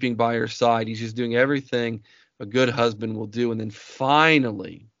sleeping by her side. He's just doing everything a good husband will do. And then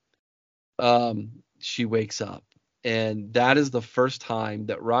finally, she wakes up, and that is the first time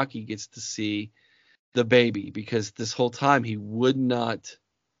that Rocky gets to see the baby, because this whole time he would not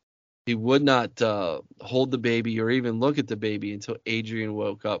hold the baby or even look at the baby until Adrian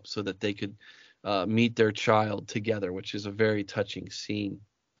woke up so that they could meet their child together, which is a very touching scene.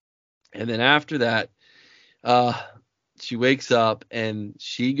 And then after that, she wakes up and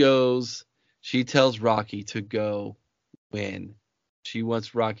she tells Rocky to go win. She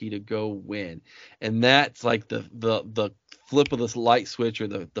wants Rocky to go win. And that's like the flip of this light switch, or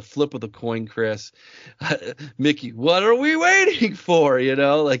the flip of the coin, Chris. Mickey, what are we waiting for? You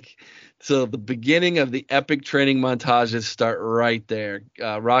know, like, so the beginning of the epic training montages start right there.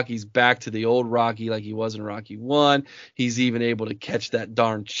 Rocky's back to the old Rocky like he was in Rocky 1. He's even able to catch that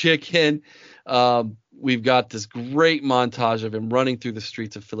darn chicken. We've got this great montage of him running through the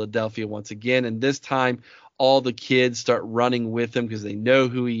streets of Philadelphia once again. And this time, all the kids start running with him because they know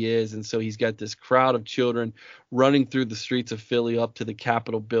who he is. And so he's got this crowd of children running through the streets of Philly up to the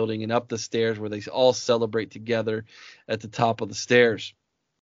Capitol building and up the stairs where they all celebrate together at the top of the stairs.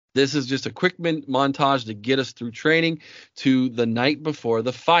 This is just a quick montage to get us through training to the night before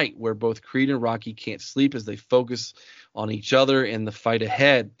the fight, where both Creed and Rocky can't sleep as they focus on each other and the fight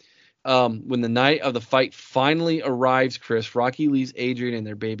ahead. When the night of the fight finally arrives, Chris, Rocky leaves Adrian and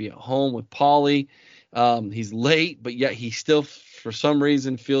their baby at home with Paulie. He's late, but yet he still, for some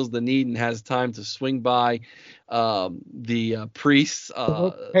reason, feels the need and has time to swing by the priests,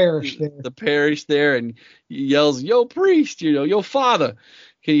 the parish there, and yells, "Yo, priest, yo, father,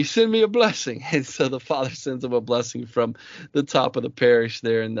 can you send me a blessing?" And so the father sends him a blessing from the top of the parish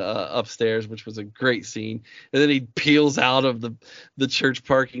there in the upstairs, which was a great scene. And then he peels out of the church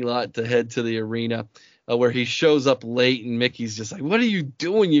parking lot to head to the arena, where he shows up late, and Mickey's just like, "What are you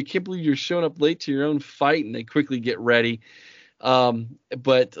doing? You can't believe you're showing up late to your own fight." And they quickly get ready.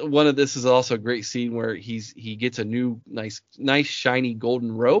 But this is also a great scene where he gets a new nice shiny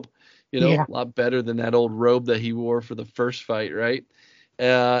golden robe, a lot better than that old robe that he wore for the first fight, right?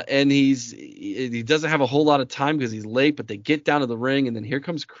 And he doesn't have a whole lot of time because he's late, but they get down to the ring, and then here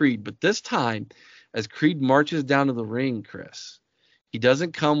comes Creed. But this time, as Creed marches down to the ring, Chris, he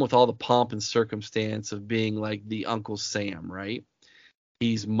doesn't come with all the pomp and circumstance of being like the Uncle Sam, right?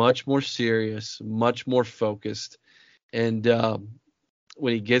 He's much more serious, much more focused. And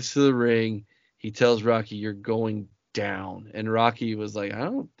when he gets to the ring, he tells Rocky, "You're going down." And Rocky was like, I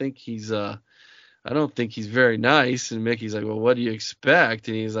don't think he's very nice. And Mickey's like, "Well, what do you expect?"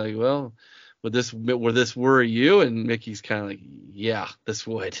 And he's like, "Well, would this worry you?" And Mickey's kind of like, "Yeah, this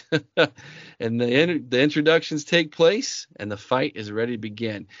would." And the introductions take place, and the fight is ready to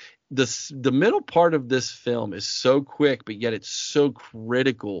begin. The middle part of this film is so quick, but yet it's so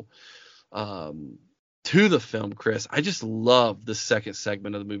critical to the film, Chris. I just love the second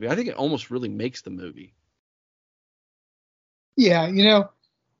segment of the movie. I think it almost really makes the movie. Yeah,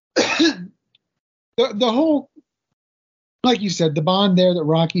 the whole, like you said, the bond there that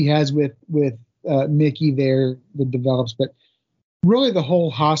Rocky has with Mickey there that develops, but really the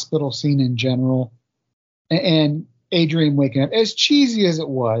whole hospital scene in general, and Adrian waking up, as cheesy as it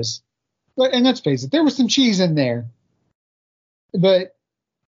was, and let's face it, there was some cheese in there, but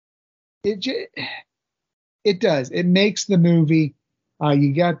it does. It makes the movie.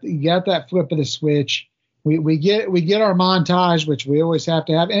 You got that flip of the switch. We get our montage, which we always have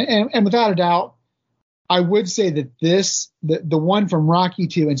to have, and without a doubt, I would say that the one from Rocky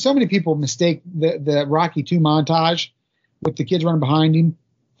 2, and so many people mistake the Rocky 2 montage with the kids running behind him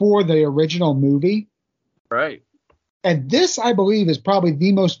for the original movie. Right. And this, I believe, is probably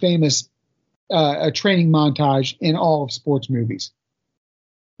the most famous training montage in all of sports movies.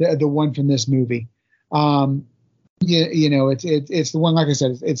 The one from this movie. It's the one, like I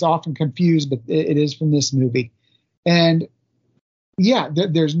said, it's often confused, but it is from this movie. And yeah,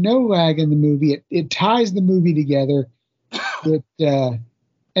 there's no lag in the movie. It ties the movie together. And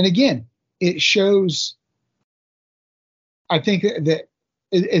again, it shows, I think that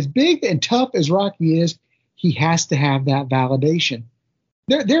as big and tough as Rocky is, he has to have that validation.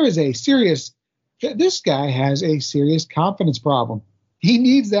 There is this guy has a serious confidence problem. He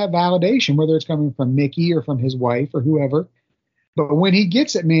needs that validation, whether it's coming from Mickey or from his wife or whoever. But when he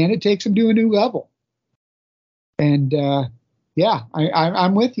gets it, man, it takes him to a new level. And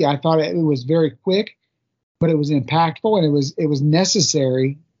I'm with you. I thought it was very quick, but it was impactful, and it was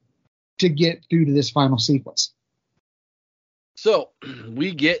necessary to get through to this final sequence. So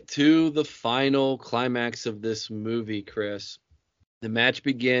we get to the final climax of this movie, Chris. The match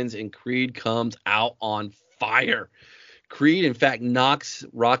begins, and Creed comes out on fire. Creed, in fact, knocks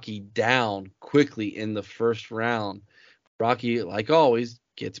Rocky down quickly in the first round. Rocky, like always,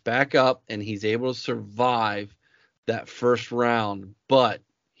 gets back up, and he's able to survive that first round, but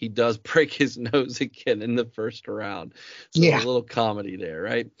he does break his nose again in the first round. So a little comedy there,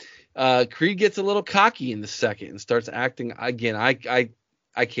 right? Creed gets a little cocky in the second and starts acting again. I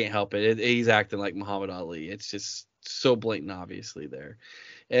can't help it. He's acting like Muhammad Ali. It's just so blatant, obviously, there.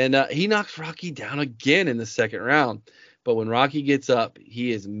 And he knocks Rocky down again in the second round. But when Rocky gets up,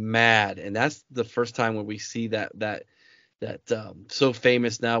 he is mad, and that's the first time when we see that so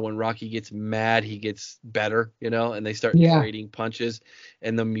famous now. When Rocky gets mad, he gets better, and they start trading punches,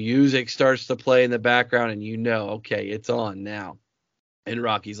 and the music starts to play in the background, and okay, it's on now. And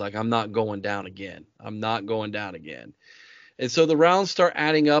Rocky's like, I'm not going down again. And so the rounds start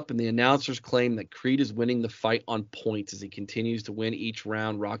adding up, and the announcers claim that Creed is winning the fight on points as he continues to win each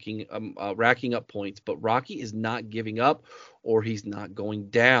round, racking up points. But Rocky is not giving up, or he's not going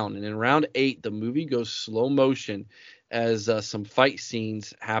down. And in round 8, the movie goes slow motion as some fight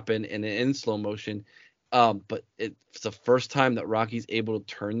scenes happen and in slow motion. But it's the first time that Rocky's able to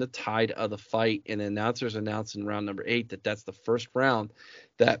turn the tide of the fight. And the announcers announce in round number 8 that that's the first round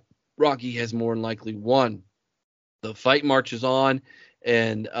that Rocky has more than likely won. The fight marches on,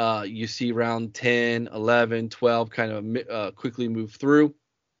 and you see round 10, 11, 12 kind of quickly move through.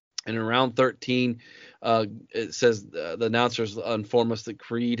 And in round 13, it says the announcers inform us that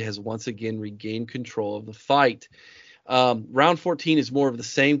Creed has once again regained control of the fight. Round 14 is more of the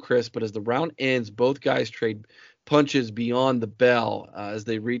same, Chris, but as the round ends, both guys trade punches beyond the bell as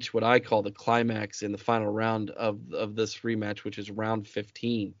they reach what I call the climax in the final round of this rematch, which is round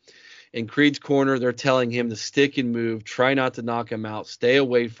 15. In Creed's corner, they're telling him to stick and move, try not to knock him out, stay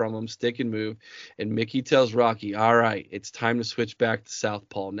away from him, stick and move. And Mickey tells Rocky, all right, it's time to switch back to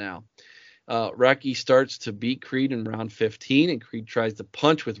southpaw now. Rocky starts to beat Creed in round 15, and Creed tries to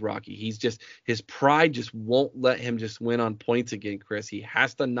punch with Rocky. His pride just won't let him just win on points again, Chris. He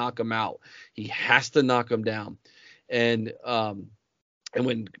has to knock him out. He has to knock him down. And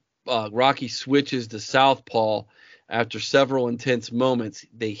when Rocky switches to southpaw, after several intense moments,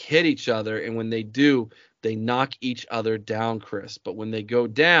 they hit each other, and when they do, they knock each other down, Chris. But when they go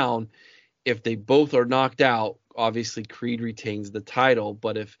down, if they both are knocked out, obviously Creed retains the title.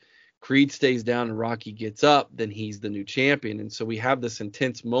 But if Creed stays down and Rocky gets up, then he's the new champion. And so we have this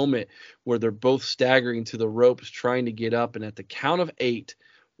intense moment where they're both staggering to the ropes, trying to get up. And at the count of 8,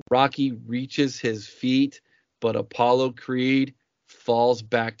 Rocky reaches his feet, but Apollo Creed falls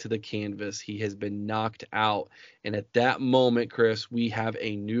back to the canvas. He has been knocked out. And at that moment, Chris, we have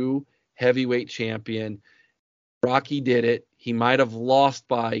a new heavyweight champion. Rocky did it. He might have lost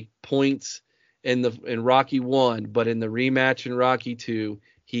by points in Rocky 1, but in the rematch in Rocky 2,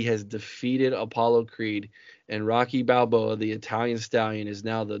 he has defeated Apollo Creed, and Rocky Balboa, the Italian stallion, is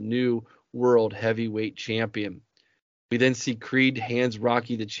now the new world heavyweight champion. We then see Creed hands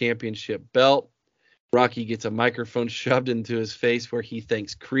Rocky the championship belt. Rocky gets a microphone shoved into his face where he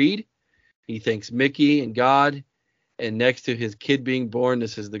thanks Creed, he thanks Mickey and God, And next to his kid being born,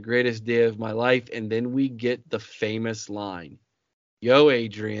 this is the greatest day of my life. And then we get the famous line, "Yo,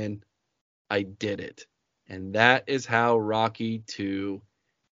 Adrian, I did it." And that is how Rocky 2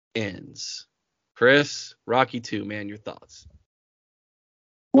 ends. Chris, Rocky 2, man, your thoughts?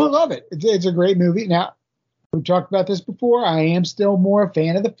 Well, I love it. It's a great movie. Now, we've talked about this before. I am still more a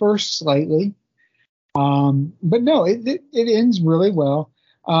fan of the first slightly. But no, it ends really well.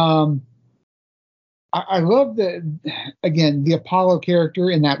 I love the Apollo character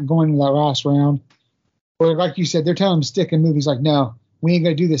in that going to that last round, where, like you said, they're telling him to stick in movies like, no, we ain't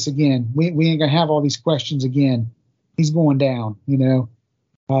going to do this again. We ain't going to have all these questions again. He's going down, you know.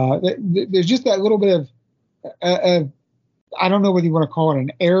 There's just that little bit of I don't know whether you want to call it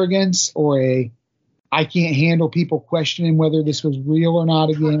an arrogance or I can't handle people questioning whether this was real or not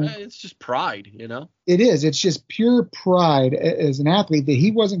again. It's just pride, you know? It is. It's just pure pride as an athlete that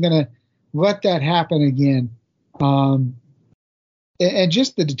he wasn't going to let that happen again. And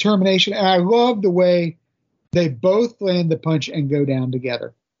just the determination. And I love the way they both land the punch and go down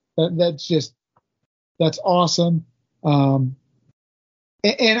together. That's awesome. And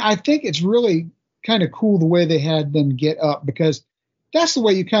I think it's really kind of cool the way they had them get up, because that's the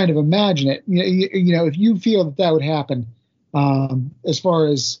way you kind of imagine it. You know, if you feel that would happen, as far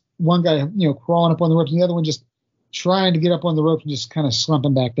as one guy, you know, crawling up on the ropes and the other one just trying to get up on the rope and just kind of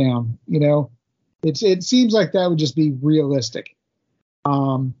slumping back down, you know, it seems like that would just be realistic.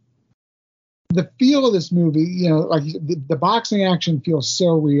 The feel of this movie, you know, like the boxing action feels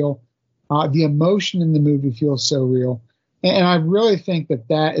so real. The emotion in the movie feels so real. And I really think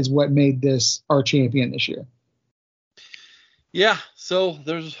that is what made this our champion this year. Yeah, so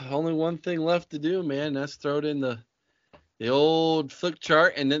there's only one thing left to do, man. That's throw it in the old flick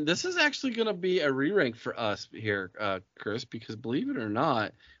chart. And then this is actually going to be a re-rank for us here, Chris, because believe it or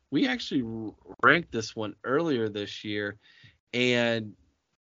not, we actually ranked this one earlier this year. And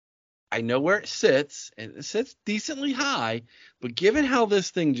I know where it sits, and it sits decently high. But given how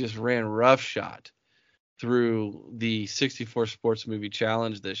this thing just ran roughshod through the 64 Sports Movie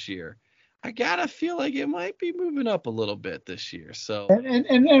Challenge this year, I gotta feel like it might be moving up a little bit this year. So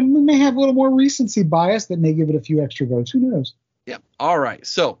and we may have a little more recency bias that may give it a few extra votes. Who knows? Yeah. All right.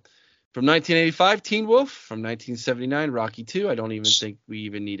 So from 1985, Teen Wolf. From 1979, Rocky 2. I don't even think we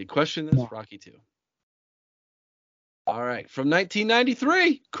even need to question this. No. Rocky 2. All right. From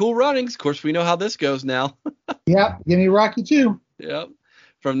 1993, Cool Runnings. Of course, we know how this goes now. Yeah. Give me Rocky 2. Yep.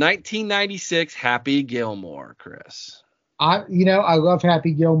 From 1996, Happy Gilmore, Chris. I love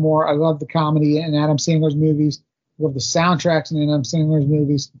Happy Gilmore. I love the comedy in Adam Sandler's movies. I love the soundtracks in Adam Sandler's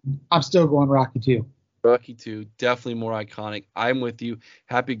movies. I'm still going Rocky 2. Rocky 2, definitely more iconic. I'm with you.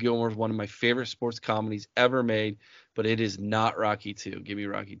 Happy Gilmore is one of my favorite sports comedies ever made, but it is not Rocky 2. Give me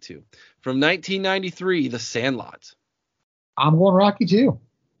Rocky 2. From 1993, The Sandlot. I'm going Rocky 2.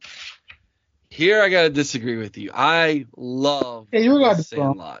 Here I got to disagree with you. I love The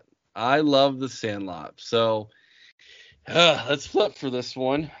Sandlot. I love The Sandlot. So let's flip for this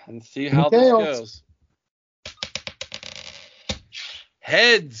one and see how this goes.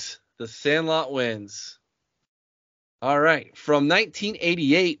 Heads. The Sandlot wins. All right. From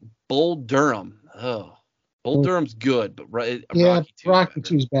 1988, Bull Durham. Oh, Bull Durham's good, but Rocky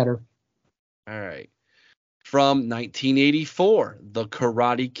 2 is better. All right. From 1984, The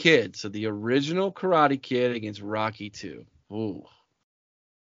Karate Kid. So the original Karate Kid against Rocky 2. Ooh.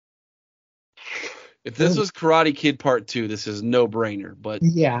 If this was Karate Kid Part 2, this is no brainer. But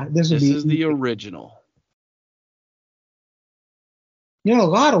yeah, this is the original. You know, a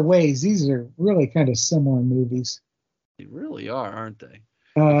lot of ways, these are really kind of similar movies. They really are, aren't they?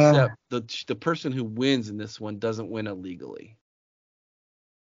 Except the person who wins in this one doesn't win illegally.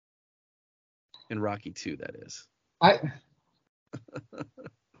 In Rocky 2, that is. I'm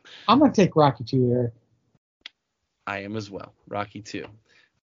going to take Rocky 2 here. I am as well. Rocky 2.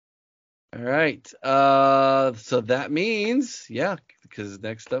 All right. So that means, because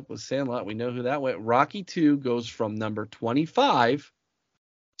next up was Sandlot. We know who that went. Rocky 2 goes from number 25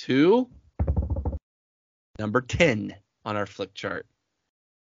 to number 10 on our flick chart.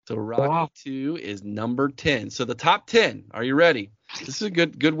 So Rocky 2 is number 10. So the top 10. Are you ready? This is a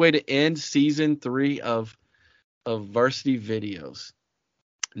good way to end season 3 of Varsity Videos.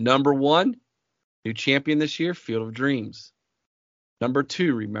 Number 1, new champion this year, Field of Dreams. Number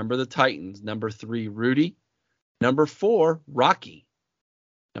 2, Remember the Titans. Number 3, Rudy. Number 4, Rocky.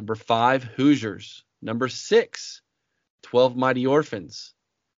 Number 5, Hoosiers. Number 6, 12 Mighty Orphans.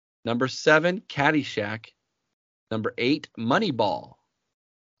 Number 7, Caddyshack. Number 8, Moneyball.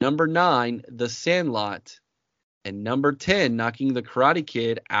 Number 9, The Sandlot. And number 10, knocking the Karate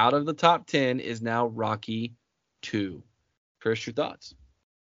Kid out of the top 10, is now Rocky 2. Chris, your thoughts?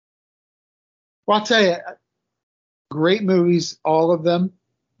 Well, I'll tell you, great movies, all of them.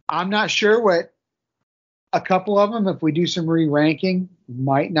 I'm not sure what a couple of them, if we do some re-ranking,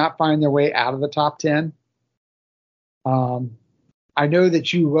 might not find their way out of the top 10. I know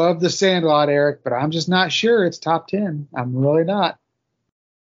that you love The Sandlot, Eric, but I'm just not sure it's top 10. I'm really not.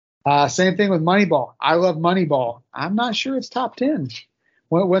 Same thing with Moneyball. I love Moneyball. I'm not sure it's top 10.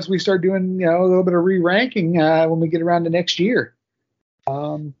 Once we start doing, a little bit of re-ranking when we get around to next year.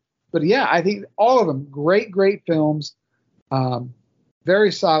 But yeah, I think all of them, great films.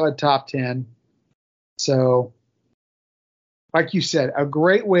 Very solid top 10. So, like you said, a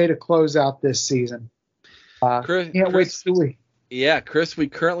great way to close out this season. Can't wait to see. Yeah, Chris, we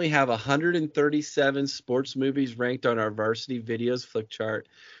currently have 137 sports movies ranked on our Varsity Videos Flick Chart.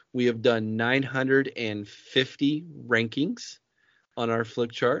 We have done 950 rankings on our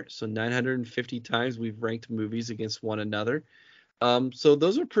Flick Chart. So 950 times we've ranked movies against one another. So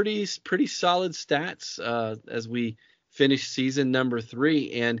those are pretty solid stats as we finish season number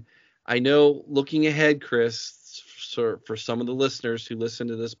 3. And I know, looking ahead, Chris, for some of the listeners who listen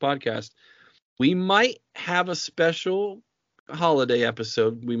to this podcast, we might have a special holiday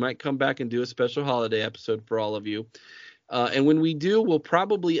episode. We might come back and do a special holiday episode for all of you. And when we do, we'll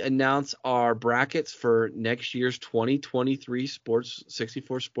probably announce our brackets for next year's 2023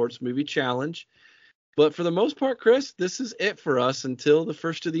 64 Sports Movie Challenge. But for the most part, Chris, this is it for us until the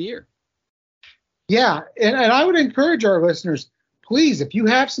first of the year. Yeah, and I would encourage our listeners, please, if you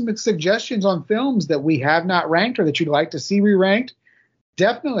have some suggestions on films that we have not ranked or that you'd like to see re-ranked,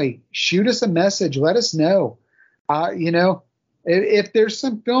 definitely shoot us a message. Let us know. If there's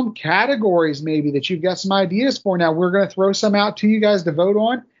some film categories maybe that you've got some ideas for now, we're going to throw some out to you guys to vote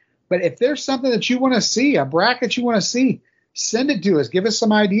on. But if there's something that you want to see, a bracket you want to see, send it to us. Give us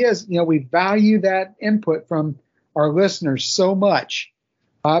some ideas. We value that input from our listeners so much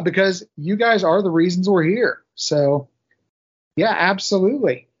because you guys are the reasons we're here. So, yeah,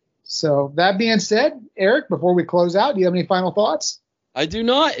 absolutely. So that being said, Eric, before we close out, do you have any final thoughts? I do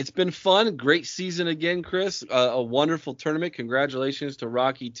not. It's been fun. Great season again, Chris. A wonderful tournament. Congratulations to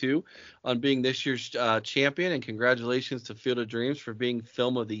Rocky 2 on being this year's champion, and congratulations to Field of Dreams for being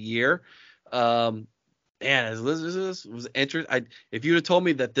Film of the Year. Man, this was interesting. If you would have told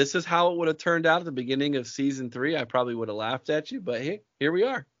me that this is how it would have turned out at the beginning of season 3, I probably would have laughed at you. But hey, here we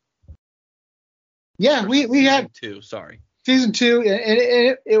are. Yeah, we had season 2,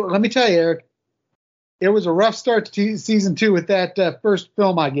 and let me tell you, Eric, it was a rough start to season 2 with that first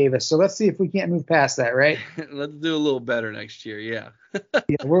film I gave us. So let's see if we can't move past that, right? Let's do a little better next year. Yeah.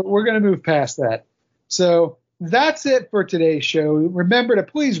 Yeah, we're going to move past that. So that's it for today's show. Remember to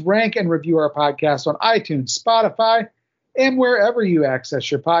please rank and review our podcast on iTunes, Spotify, and wherever you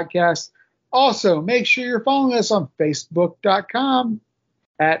access your podcasts. Also, make sure you're following us on Facebook.com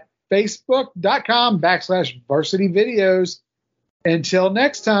at Facebook.com/Varsity Videos. Until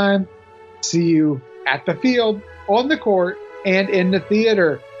next time, see you at the field, on the court, and in the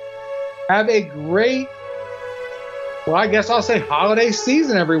theater. Have a great, I guess I'll say holiday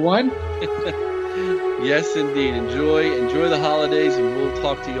season, everyone. Yes, indeed. Enjoy the holidays, and we'll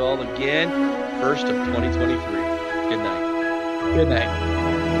talk to you all again 1st of 2023. Good night. Good night.